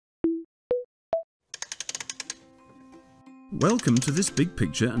Welcome to this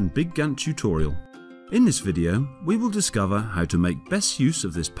BigPicture and BigGantt tutorial. In this video, we will discover how to make best use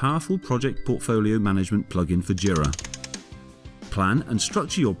of this powerful project portfolio management plugin for Jira. Plan and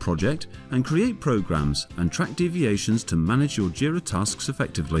structure your project and create programs and track deviations to manage your Jira tasks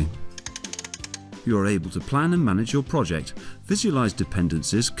effectively. You are able to plan and manage your project, visualize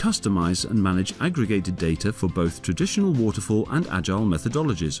dependencies, customize and manage aggregated data for both traditional waterfall and agile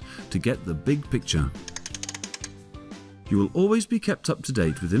methodologies to get the big picture. You will always be kept up to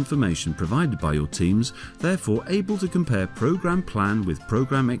date with information provided by your teams, therefore able to compare program plan with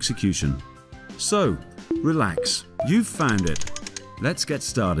program execution. So, relax, you've found it. Let's get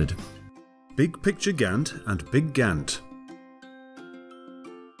started. BigPicture Gantt and BigGantt.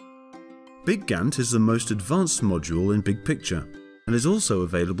 BigGantt is the most advanced module in BigPicture and is also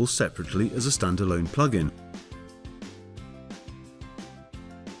available separately as a standalone plugin.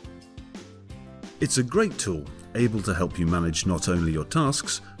 It's a great tool, able to help you manage not only your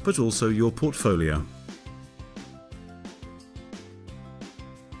tasks, but also your portfolio.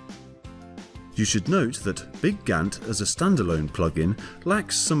 You should note that BigGantt as a standalone plugin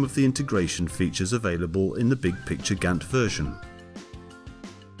lacks some of the integration features available in the BigPicture Gantt version.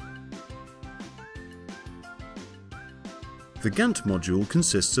 The Gantt module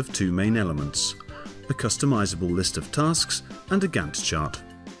consists of two main elements, a customizable list of tasks and a Gantt chart.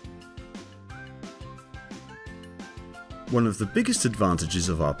 One of the biggest advantages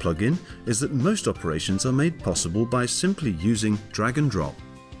of our plugin is that most operations are made possible by simply using drag and drop.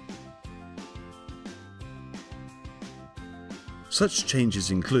 Such changes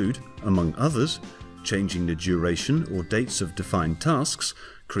include, among others, changing the duration or dates of defined tasks,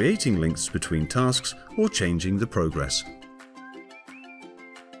 creating links between tasks, or changing the progress.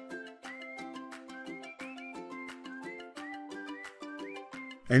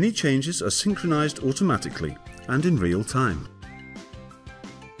 Any changes are synchronized automatically and in real time.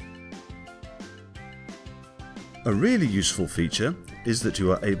 A really useful feature is that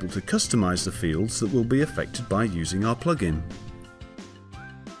you are able to customize the fields that will be affected by using our plugin,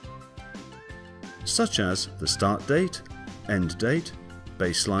 such as the start date, end date,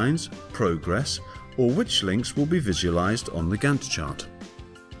 baselines, progress, or which links will be visualized on the Gantt chart.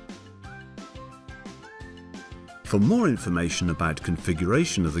 For more information about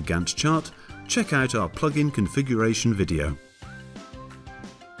configuration of the Gantt chart, check out our plugin configuration video.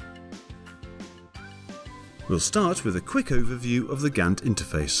 We'll start with a quick overview of the Gantt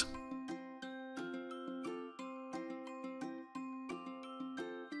interface.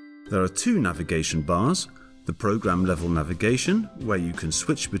 There are two navigation bars, the program level navigation, where you can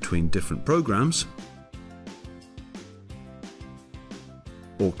switch between different programs,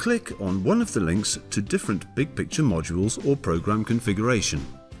 or click on one of the links to different BigPicture modules or program configuration.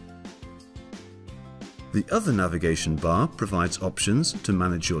 The other navigation bar provides options to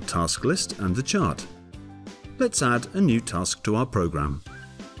manage your task list and the chart. Let's add a new task to our program.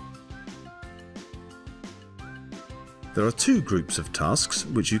 There are two groups of tasks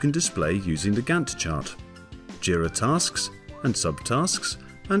which you can display using the Gantt chart: Jira tasks and subtasks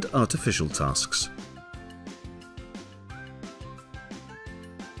and artificial tasks.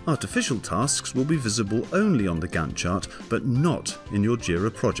 Artificial tasks will be visible only on the Gantt chart, but not in your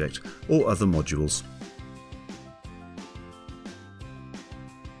Jira project or other modules.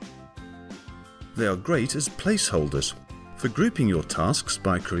 They are great as placeholders for grouping your tasks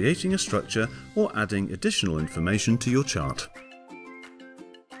by creating a structure or adding additional information to your chart.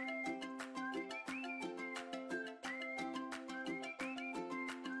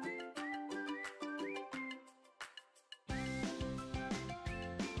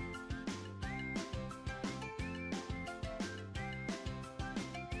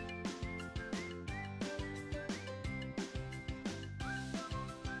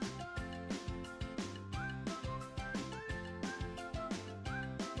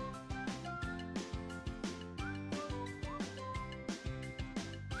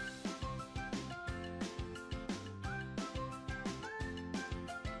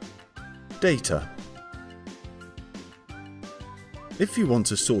 Data. If you want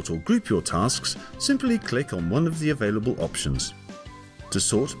to sort or group your tasks, simply click on one of the available options. To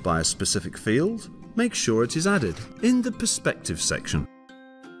sort by a specific field, make sure it is added in the Perspective section.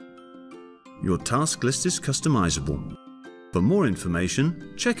 Your task list is customizable. For more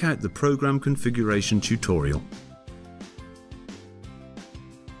information, check out the program configuration tutorial.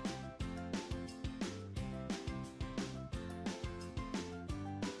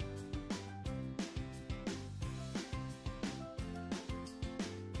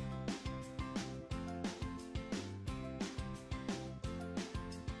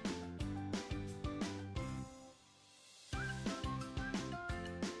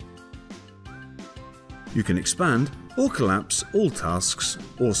 You can expand or collapse all tasks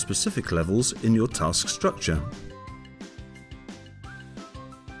or specific levels in your task structure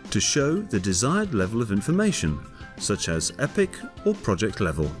to show the desired level of information, such as epic or project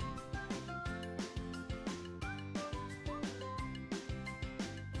level.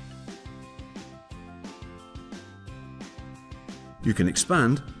 You can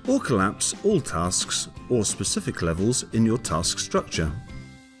expand or collapse all tasks or specific levels in your task structure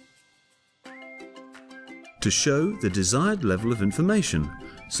to show the desired level of information,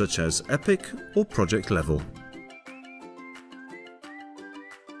 such as epic or project level.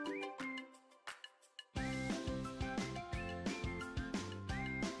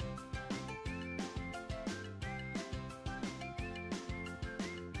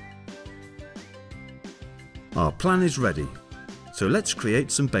 Our plan is ready, so let's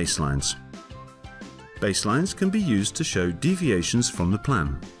create some baselines. Baselines can be used to show deviations from the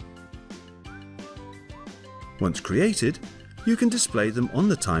plan. Once created, you can display them on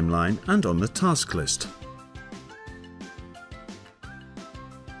the timeline and on the task list.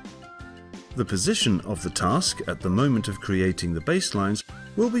 The position of the task at the moment of creating the baselines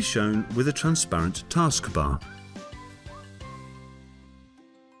will be shown with a transparent taskbar.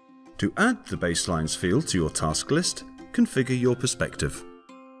 To add the baselines field to your task list, configure your perspective.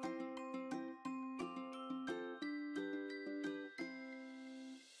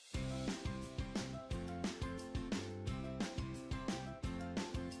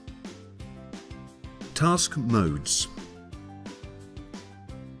 Task modes.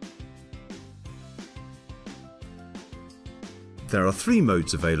 There are 3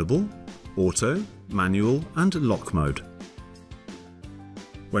 modes available: Auto, Manual and Lock mode.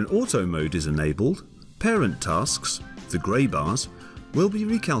 When Auto mode is enabled, parent tasks, the grey bars, will be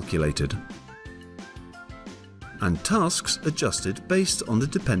recalculated and tasks adjusted based on the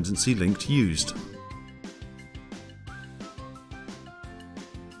dependency link used.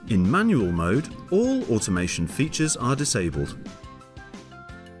 In Manual mode, all automation features are disabled.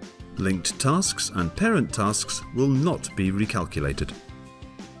 Linked tasks and parent tasks will not be recalculated.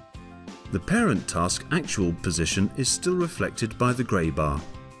 The parent task actual position is still reflected by the grey bar.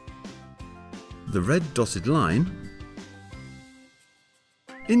 The red dotted line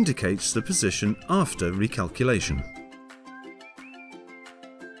indicates the position after recalculation.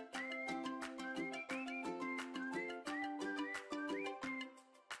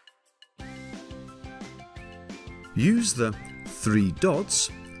 Use the 3 dots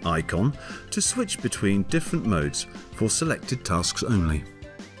icon to switch between different modes for selected tasks only.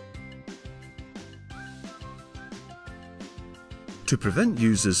 To prevent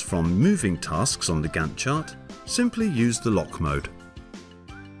users from moving tasks on the Gantt chart, simply use the lock mode.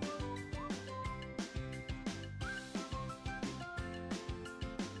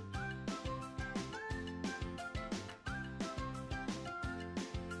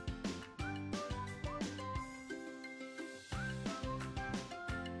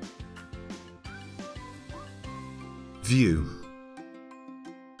 View.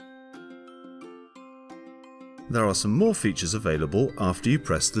 There are some more features available after you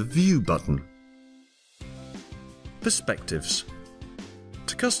press the View button. Perspectives.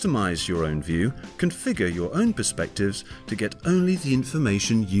 To customize your own view, configure your own perspectives to get only the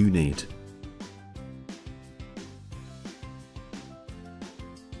information you need.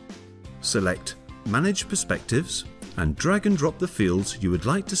 Select Manage Perspectives and drag and drop the fields you would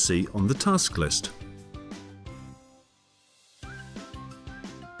like to see on the task list.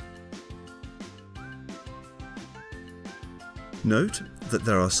 Note that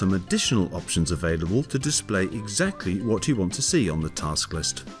there are some additional options available to display exactly what you want to see on the task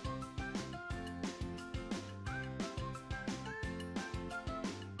list.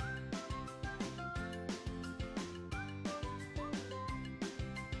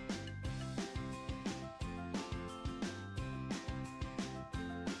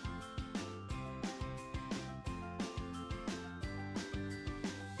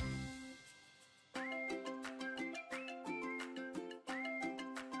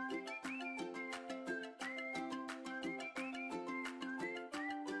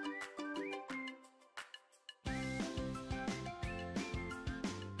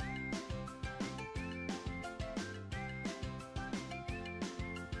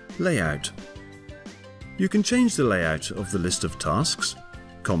 Layout. You can change the layout of the list of tasks,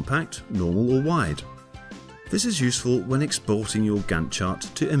 compact, normal or wide. This is useful when exporting your Gantt chart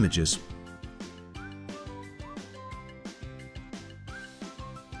to images.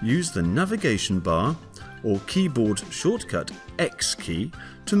 Use the navigation bar or keyboard shortcut X key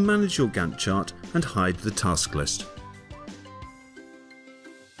to manage your Gantt chart and hide the task list.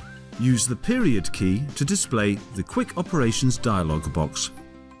 Use the period key to display the Quick Operations dialog box.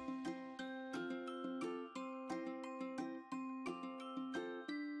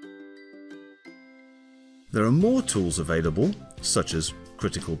 There are more tools available, such as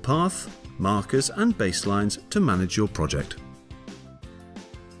critical path, markers and baselines to manage your project.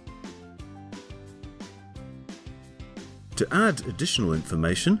 To add additional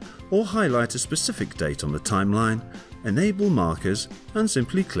information or highlight a specific date on the timeline, enable markers and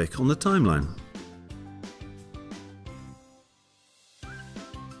simply click on the timeline.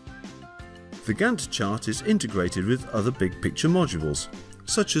 The Gantt chart is integrated with other BigPicture modules,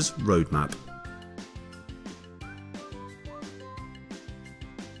 such as Roadmap.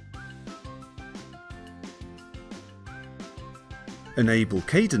 Enable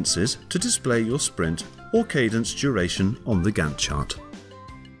cadences to display your sprint or cadence duration on the Gantt chart.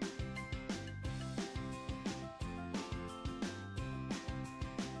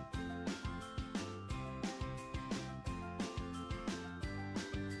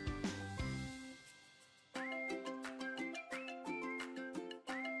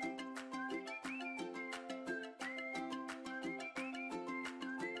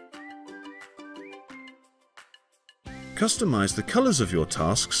 Customize the colors of your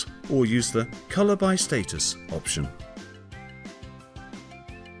tasks or use the Color by Status option.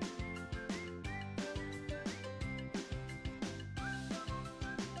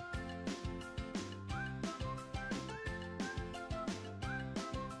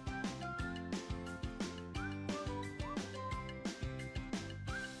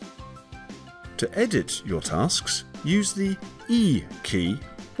 To edit your tasks, use the E key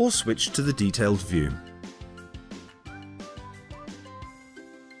or switch to the detailed view.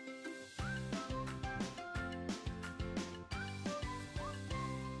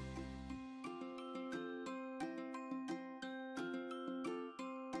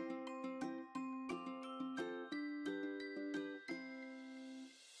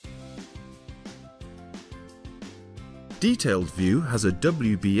 Detailed View has a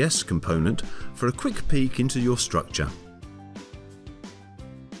WBS component for a quick peek into your structure.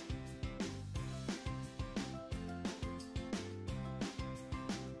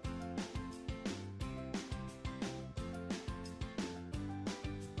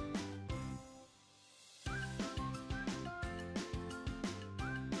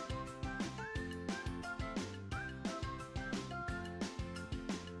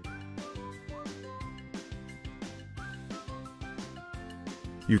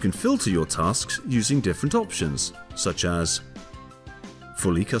 You can filter your tasks using different options, such as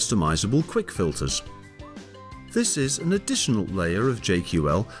fully customizable quick filters. This is an additional layer of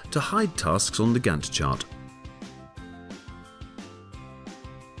JQL to hide tasks on the Gantt chart.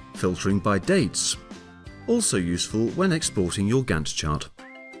 Filtering by dates, also useful when exporting your Gantt chart.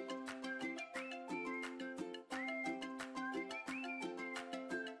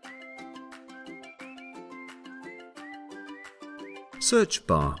 Search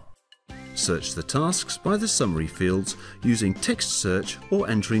bar. Search the tasks by the summary fields using text search or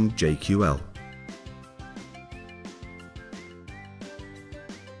entering JQL.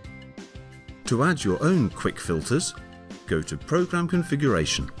 To add your own quick filters, go to Program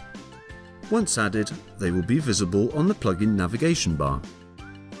Configuration. Once added, they will be visible on the plugin navigation bar.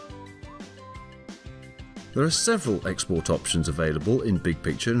 There are several export options available in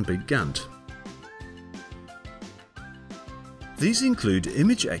BigPicture and BigGantt. These include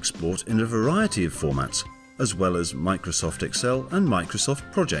image export in a variety of formats, as well as Microsoft Excel and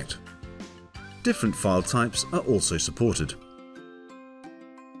Microsoft Project. Different file types are also supported.